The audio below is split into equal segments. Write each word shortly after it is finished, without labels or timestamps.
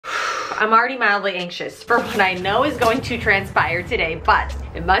I'm already mildly anxious for what I know is going to transpire today, but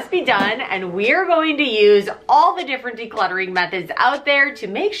it must be done, and we are going to use all the different decluttering methods out there to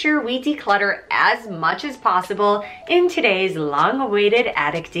make sure we declutter as much as possible in today's long-awaited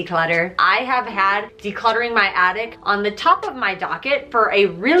attic declutter. I have had decluttering my attic on the top of my docket for a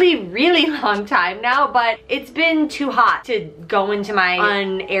really, really long time now, but it's been too hot to go into my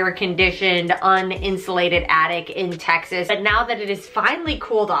unair-conditioned, uninsulated attic in Texas. But now that it is finally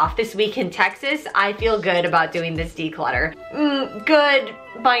cooled off this week in Texas, I feel good about doing this declutter. Good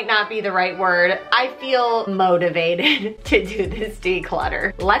might not be the right word. I feel motivated to do this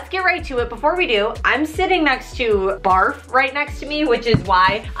declutter. Let's get right to it. Before we do, I'm sitting next to Barf right next to me, which is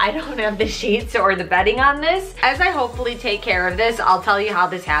why I don't have the sheets or the bedding on this. As I hopefully take care of this, I'll tell you how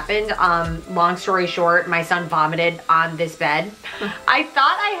this happened. Long story short, my son vomited on this bed. I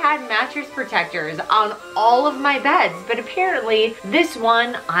thought I had mattress protectors on all of my beds, but apparently this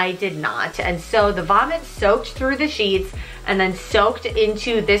one I did not. And so the vomit soaked through the sheets and then soaked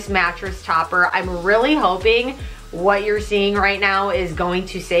into this mattress topper. I'm really hoping what you're seeing right now is going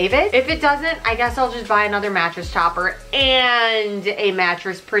to save it. If it doesn't, I guess I'll just buy another mattress topper and a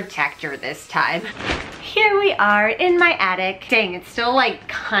mattress protector this time. Here we are in my attic. Dang, it's still like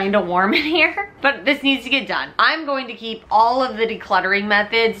kind of warm in here, but this needs to get done. I'm going to keep all of the decluttering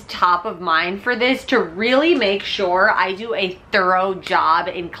methods top of mind for this to really make sure I do a thorough job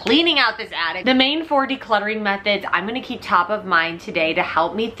in cleaning out this attic. The main 4 decluttering methods I'm gonna keep top of mind today to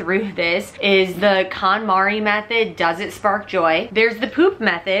help me through this is the KonMari method, does it spark joy? There's the poop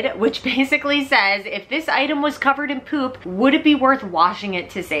method, which basically says if this item was covered in poop, would it be worth washing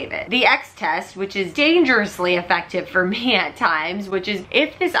it to save it? The X test, which is dangerously effective for me at times, which is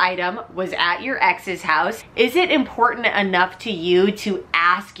if this item was at your ex's house, is it important enough to you to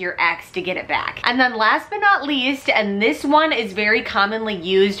ask your ex to get it back? And then last but not least, and this one is very commonly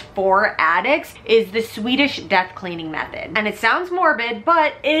used for addicts, is the Swedish death cleaning method. And it sounds morbid,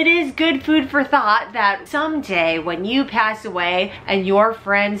 but it is good food for thought that someday when you pass away and your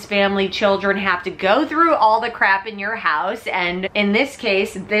friends, family, children have to go through all the crap in your house, and in this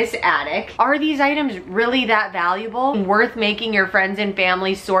case, this attic, are these items really that valuable and worth making your friends and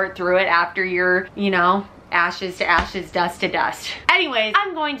family sort through it after you're, you know, ashes to ashes, dust to dust? Anyways,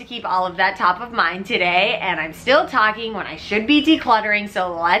 I'm going to keep all of that top of mind today, and I'm still talking when I should be decluttering,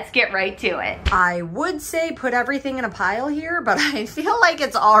 so let's get right to it. I would say put everything in a pile here, but I feel like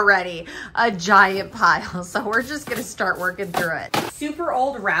it's already a giant pile, so we're just gonna start working through it. Super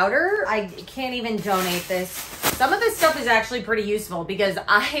old router. I can't even donate this. Some of this stuff is actually pretty useful because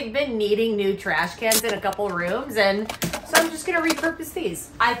I've been needing new trash cans in a couple rooms, and so I'm just gonna repurpose these.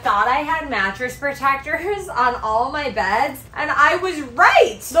 I thought I had mattress protectors on all my beds, and I was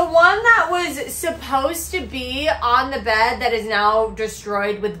right. The one that was supposed to be on the bed that is now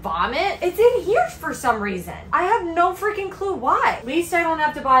destroyed with vomit, it's in here for some reason. I have no freaking clue why. At least I don't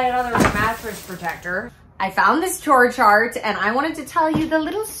have to buy another mattress protector. I found this chore chart, and I wanted to tell you the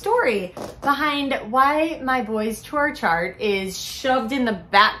little story behind why my boy's chore chart is shoved in the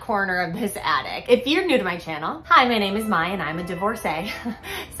back corner of this attic. If you're new to my channel, hi, my name is Mai, and I'm a divorcee.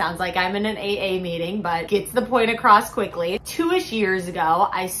 Sounds like I'm in an AA meeting, but gets the point across quickly. 2-ish years ago,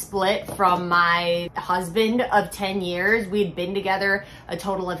 I split from my husband of 10 years. We'd been together a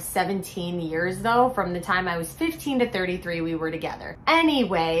total of 17 years though. From the time I was 15 to 33, we were together.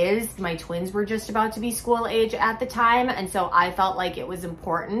 Anyways, my twins were just about to be school age at the time, and so I felt like it was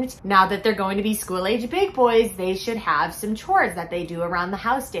important, now that they're going to be school age big boys, they should have some chores that they do around the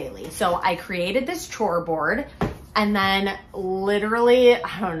house daily. So I created this chore board, and then literally,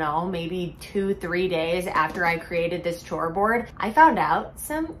 I don't know, maybe 2-3 days after I created this chore board, I found out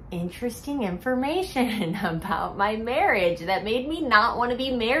some interesting information about my marriage that made me not want to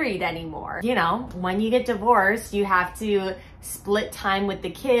be married anymore. You know, when you get divorced, you have to split time with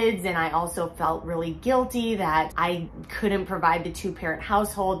the kids, and I also felt really guilty that I couldn't provide the 2-parent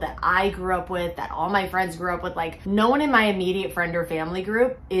household that I grew up with, that all my friends grew up with. Like, no one in my immediate friend or family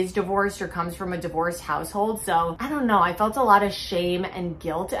group is divorced or comes from a divorced household. So I don't know, I felt a lot of shame and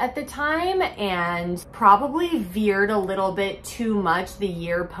guilt at the time, and probably veered a little bit too much the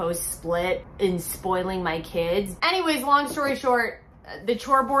year post split in spoiling my kids. Anyways, long story short, the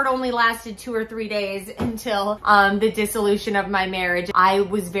chore board only lasted 2 or 3 days until the dissolution of my marriage. I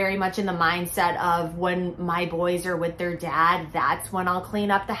was very much in the mindset of when my boys are with their dad, that's when I'll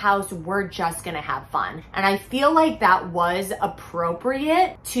clean up the house. We're just gonna have fun. And I feel like that was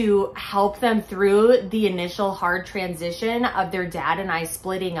appropriate to help them through the initial hard transition of their dad and I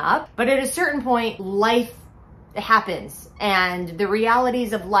splitting up. But at a certain point, life happens, and the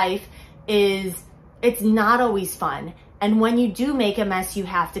realities of life is it's not always fun. And when you do make a mess, you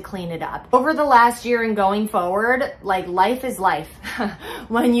have to clean it up. Over the last year and going forward, like, life is life.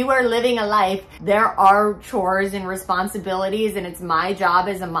 When you are living a life, there are chores and responsibilities, and it's my job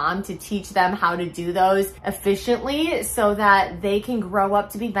as a mom to teach them how to do those efficiently so that they can grow up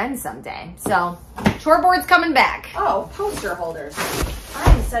to be men someday. So, chore board's coming back. Oh, poster holders.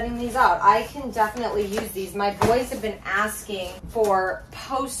 I'm setting these out. I can definitely use these. My boys have been asking for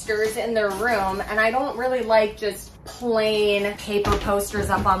posters in their room, and I don't really like just plain paper posters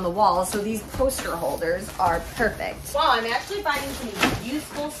up on the wall, so these poster holders are perfect. Wow, I'm actually finding some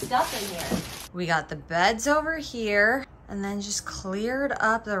useful stuff in here. We got the beds over here, and then just cleared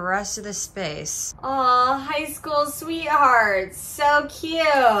up the rest of the space. Aw, high school sweethearts, so cute.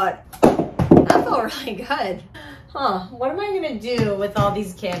 That felt really good. Huh, what am I gonna do with all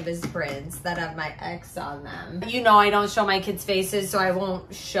these canvas prints that have my ex on them? You know I don't show my kids' faces, so I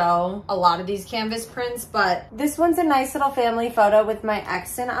won't show a lot of these canvas prints, but this one's a nice little family photo with my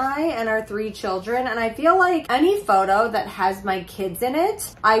ex and I and our 3 children, and I feel like any photo that has my kids in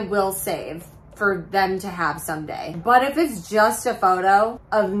it, I will save for them to have someday. But if it's just a photo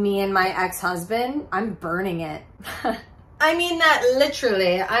of me and my ex-husband, I'm burning it. I mean that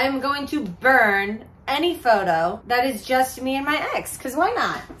literally. I'm going to burn any photo that is just me and my ex, because why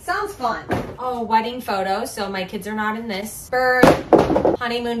not? Sounds fun. Oh, wedding photo, so my kids are not in this. Burn.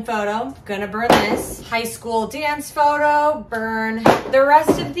 Honeymoon photo, gonna burn this. High school dance photo, burn. The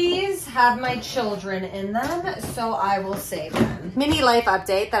rest of these have my children in them, so I will save them. Mini life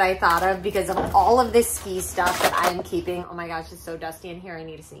update that I thought of because of all of this ski stuff that I'm keeping. Oh my gosh, it's so dusty in here, I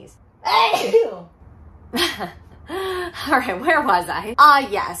need to sneeze. All right, where was I?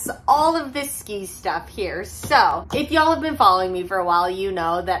 Yes, all of this ski stuff here. So, if y'all have been following me for a while, you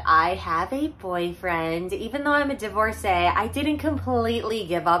know that I have a boyfriend. Even though I'm a divorcee, I didn't completely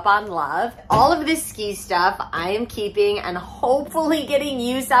give up on love. All of this ski stuff I am keeping and hopefully getting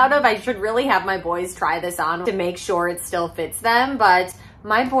use out of. I should really have my boys try this on to make sure it still fits them. But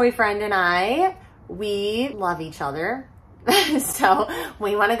my boyfriend and I, we love each other. So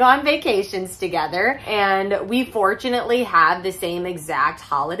we want to go on vacations together, and we fortunately have the same exact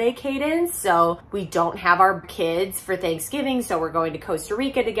holiday cadence. So we don't have our kids for Thanksgiving, so we're going to Costa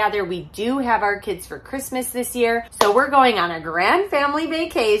Rica together. We do have our kids for Christmas this year, so we're going on a grand family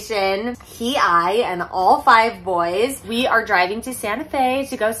vacation. I and all 5 boys, we are driving to Santa Fe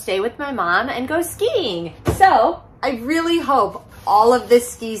to go stay with my mom and go skiing. So I really hope all of this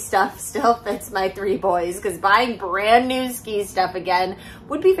ski stuff still fits my 3 boys, because buying brand new ski stuff again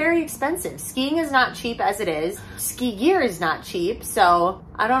would be very expensive. Skiing is not cheap as it is. Ski gear is not cheap. So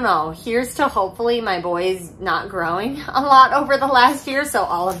I don't know. Here's to hopefully my boys not growing a lot over the last year, so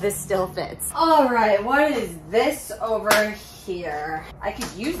all of this still fits. All right, what is this over here? I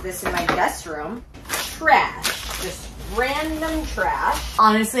could use this in my guest room. Trash, just random trash.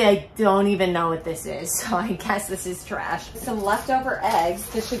 Honestly, I don't even know what this is, so I guess this is trash. Some leftover eggs.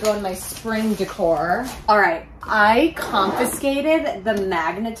 This should go in my spring decor. All right, I confiscated the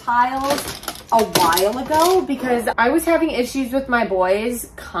Magnetiles a while ago because I was having issues with my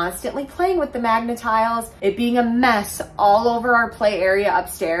boys constantly playing with the Magnetiles, it being a mess all over our play area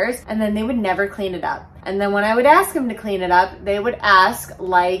upstairs, and then they would never clean it up. And then when I would ask them to clean it up, they would ask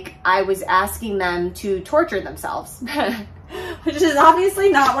like I was asking them to torture themselves, which is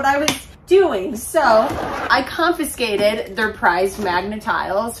obviously not what I was doing. So I confiscated their prized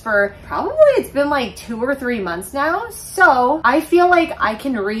Magnetiles for probably, it's been like 2 or 3 months now. So I feel like I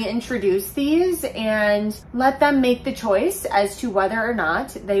can reintroduce these and let them make the choice as to whether or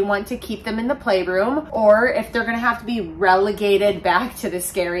not they want to keep them in the playroom or if they're gonna have to be relegated back to the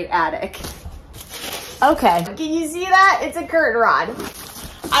scary attic. Okay, can you see that? It's a curtain rod.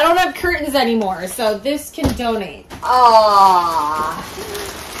 I don't have curtains anymore, so this can donate. Aww.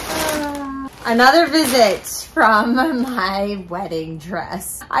 Another visit from my wedding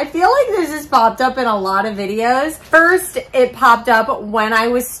dress. I feel like this has popped up in a lot of videos. First, it popped up when I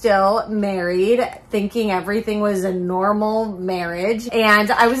was still married, thinking everything was a normal marriage. And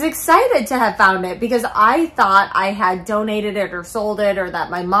I was excited to have found it because I thought I had donated it or sold it or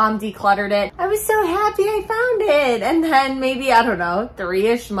that my mom decluttered it. I was so happy I found it. And then maybe, I don't know,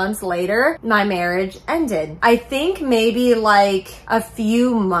 3-ish months later, my marriage ended. I think maybe like a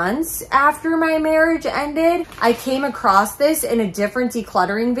few months after after my marriage ended, I came across this in a different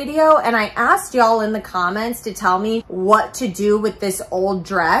decluttering video, and I asked y'all in the comments to tell me what to do with this old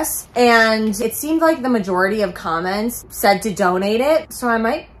dress. And it seemed like the majority of comments said to donate it. So I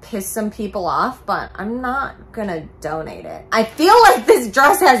might piss some people off, but I'm not gonna donate it. I feel like this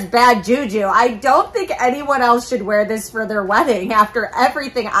dress has bad juju. I don't think anyone else should wear this for their wedding after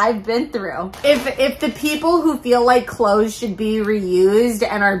everything I've been through. If the people who feel like clothes should be reused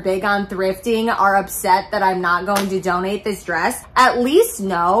and are big on thrifting are upset that I'm not going to donate this dress, at least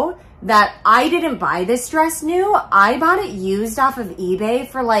know that I didn't buy this dress new. I bought it used off of eBay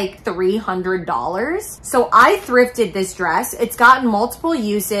for like $300. So I thrifted this dress. It's gotten multiple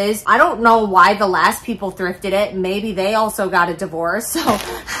uses. I don't know why the last people thrifted it. Maybe they also got a divorce. So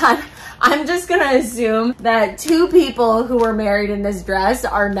I'm just gonna assume that 2 people who were married in this dress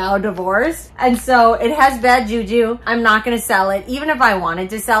are now divorced. And so it has bad juju. I'm not gonna sell it. Even if I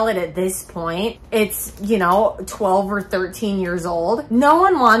wanted to sell it at this point, it's, you know, 12 or 13 years old. No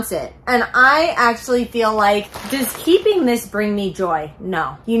one wants it. And I actually feel like, does keeping this bring me joy?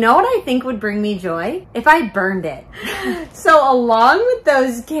 No. You know what I think would bring me joy? If I burned it. So along with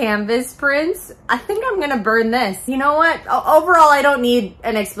those canvas prints, I think I'm gonna burn this. You know what? Overall, I don't need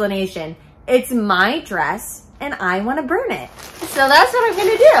an explanation. It's my dress and I want to burn it. So that's what I'm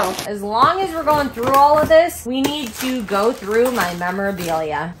gonna do. As long as we're going through all of this, we need to go through my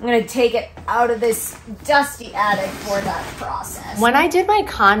memorabilia. I'm gonna take it out of this dusty attic for that process. When I did my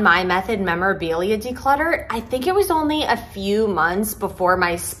KonMai method memorabilia declutter, I think it was only a few months before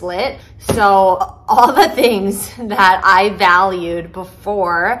my split. So all the things that I valued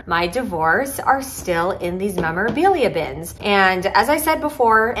before my divorce are still in these memorabilia bins. And as I said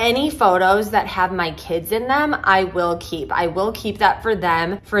before, any photos that have my kids in them, I will keep. I will keep that for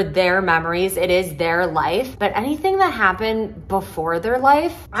them, for their memories. It is their life. But anything that happened before their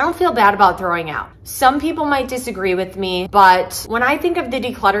life, I don't feel bad about throwing out. Some people might disagree with me, but when I think of the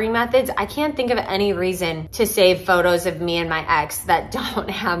decluttering methods, I can't think of any reason to save photos of me and my ex that don't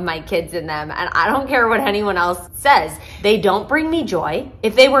have my kids in them. And I don't care what anyone else says. They don't bring me joy.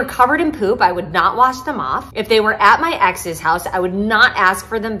 If they were covered in poop, I would not wash them off. If they were at my ex's house, I would not ask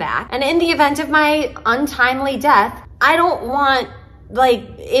for them back. And in the event of my untimely death, I don't want like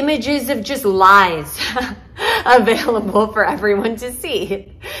images of just lies available for everyone to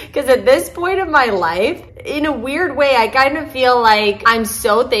see. Because at this point of my life, in a weird way, I kind of feel like I'm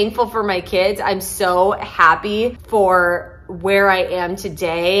so thankful for my kids. I'm so happy for where I am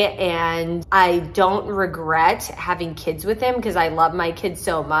today, and I don't regret having kids with him because I love my kids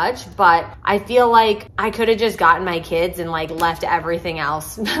so much. But I feel like I could have just gotten my kids and like left everything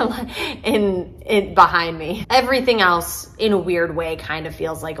else in behind me. Everything else in a weird way kind of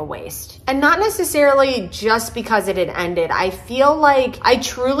feels like a waste. And not necessarily just because it had ended. I feel like, I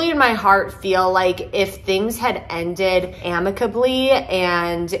truly in my heart feel like if things had ended amicably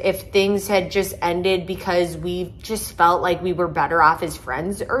and if things had just ended because we just felt like we were better off as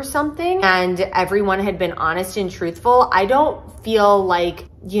friends or something, and everyone had been honest and truthful, I don't feel like,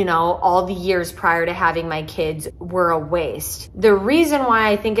 you know, all the years prior to having my kids were a waste. The reason why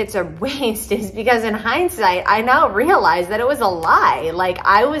I think it's a waste is because in hindsight, I now realize that it was a lie. Like,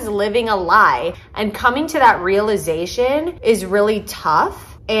 I was living a lie, and coming to that realization is really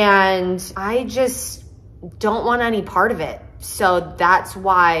tough, and I just don't want any part of it. So that's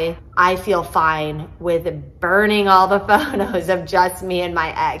why I feel fine with burning all the photos of just me and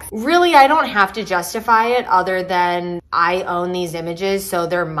my ex. Really, I don't have to justify it other than I own these images, so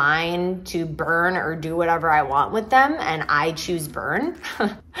they're mine to burn or do whatever I want with them, and I choose burn.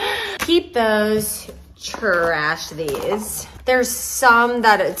 Keep those, trash these. There's some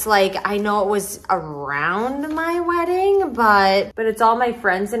that it's like, I know it was around my wedding, but it's all my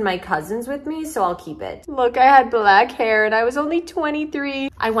friends and my cousins with me, so I'll keep it. Look, I had black hair and I was only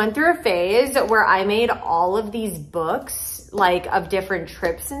 23. I went through a phase where I made all of these books, like of different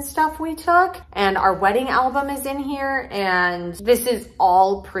trips and stuff we took, and our wedding album is in here, and this is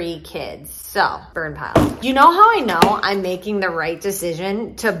all pre-kids. So, burn pile. You know how I know I'm making the right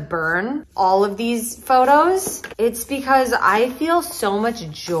decision to burn all of these photos? It's because I feel so much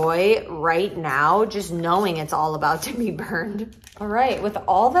joy right now just knowing it's all about to be burned. All right, with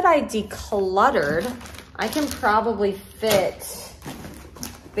all that I decluttered, I can probably fit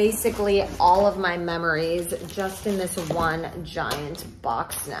basically all of my memories just in this one giant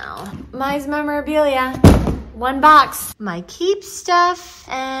box now. Mai's memorabilia, one box. My keep stuff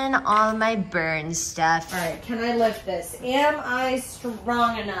and all my burn stuff. All right, can I lift this? Am I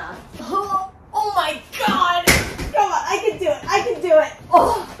strong enough? Oh my God. Come on, I can do it, I can do it.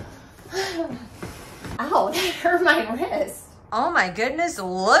 Oh. Ow, that hurt my wrist. Oh my goodness,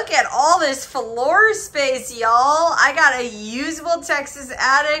 look at all this floor space, y'all. I got a usable Texas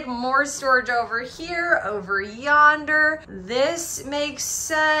attic, more storage over here, over yonder. This makes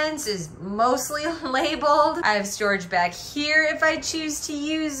sense, is mostly labeled. I have storage back here if I choose to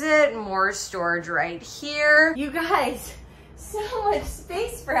use it, more storage right here. You guys, so much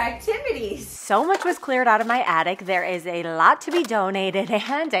space for activities. So much was cleared out of my attic. There is a lot to be donated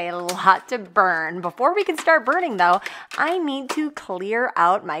and a lot to burn. Before we can start burning though, I need to clear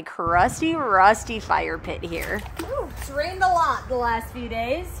out my crusty, rusty fire pit here. Ooh, it's rained a lot the last few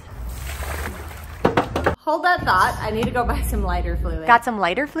days. Hold that thought. I need to go buy some lighter fluid. Got some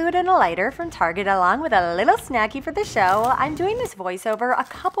lighter fluid and a lighter from Target along with a little snacky for the show. I'm doing this voiceover a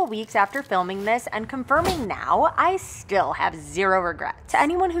couple weeks after filming this and confirming now I still have zero regrets. To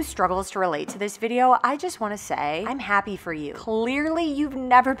anyone who struggles to relate to this video, I just want to say I'm happy for you. Clearly, you've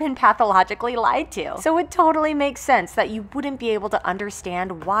never been pathologically lied to. So it totally makes sense that you wouldn't be able to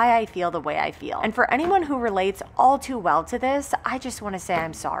understand why I feel the way I feel. And for anyone who relates all too well to this, I just want to say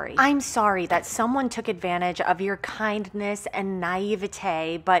I'm sorry. I'm sorry that someone took advantage of your kindness and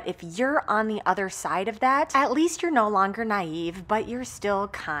naivete, but if you're on the other side of that, at least you're no longer naive, but you're still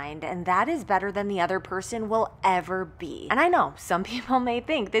kind, and that is better than the other person will ever be. And I know some people may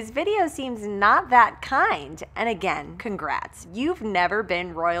think this video seems not that kind, and again, congrats. You've never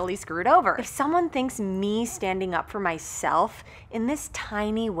been royally screwed over. If someone thinks me standing up for myself in this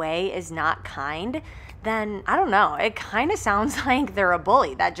tiny way is not kind, then I don't know, it kind of sounds like they're a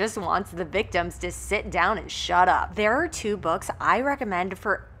bully that just wants the victims to sit down and shut up. There are two books I recommend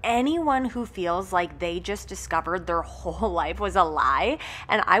for anyone who feels like they just discovered their whole life was a lie,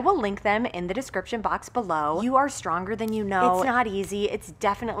 and I will link them in the description box below. You Are Stronger Than You Know. It's not easy, it's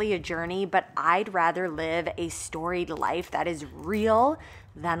definitely a journey, but I'd rather live a storied life that is real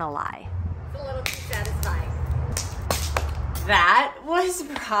than a lie. It's a little too satisfying. That was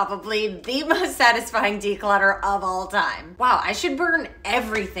probably the most satisfying declutter of all time. Wow, I should burn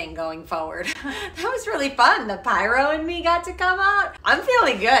everything going forward. That was really fun. The pyro in me got to come out. I'm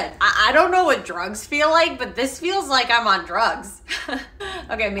feeling good. I don't know what drugs feel like, but this feels like I'm on drugs.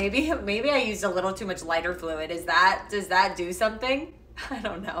 Okay, maybe I used a little too much lighter fluid. Does that do something? I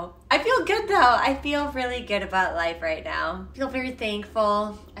don't know. I feel good though. I feel really good about life right now. I feel very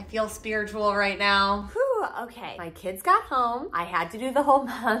thankful. I feel spiritual right now. Whew. Okay, my kids got home. I had to do the whole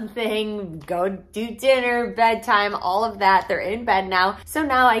mom thing, go do dinner, bedtime, all of that. They're in bed now. So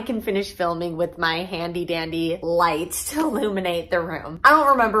now I can finish filming with my handy dandy light to illuminate the room. I don't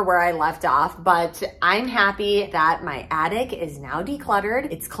remember where I left off, but I'm happy that my attic is now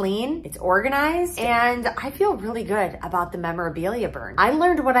decluttered. It's clean, it's organized, and I feel really good about the memorabilia burn. I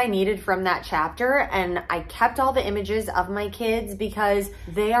learned what I needed from that chapter, and I kept all the images of my kids because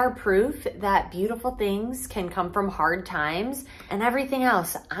they are proof that beautiful things can come from hard times, and everything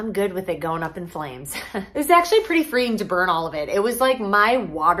else, I'm good with it going up in flames. It was actually pretty freeing to burn all of it. It was like my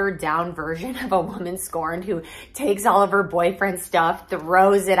watered down version of a woman scorned who takes all of her boyfriend's stuff,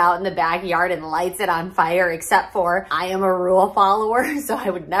 throws it out in the backyard and lights it on fire, except for I am a rule follower, so I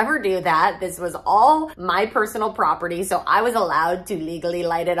would never do that. This was all my personal property, so I was allowed to legally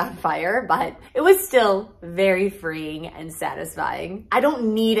light it on fire, but it was still very freeing and satisfying. I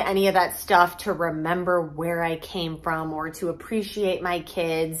don't need any of that stuff to remember where I came from or to appreciate my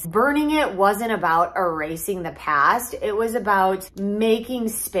kids. Burning it wasn't about erasing the past. It was about making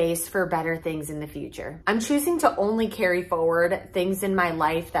space for better things in the future. I'm choosing to only carry forward things in my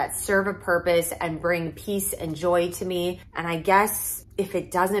life that serve a purpose and bring peace and joy to me. And I guess if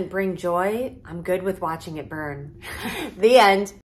it doesn't bring joy, I'm good with watching it burn. The end.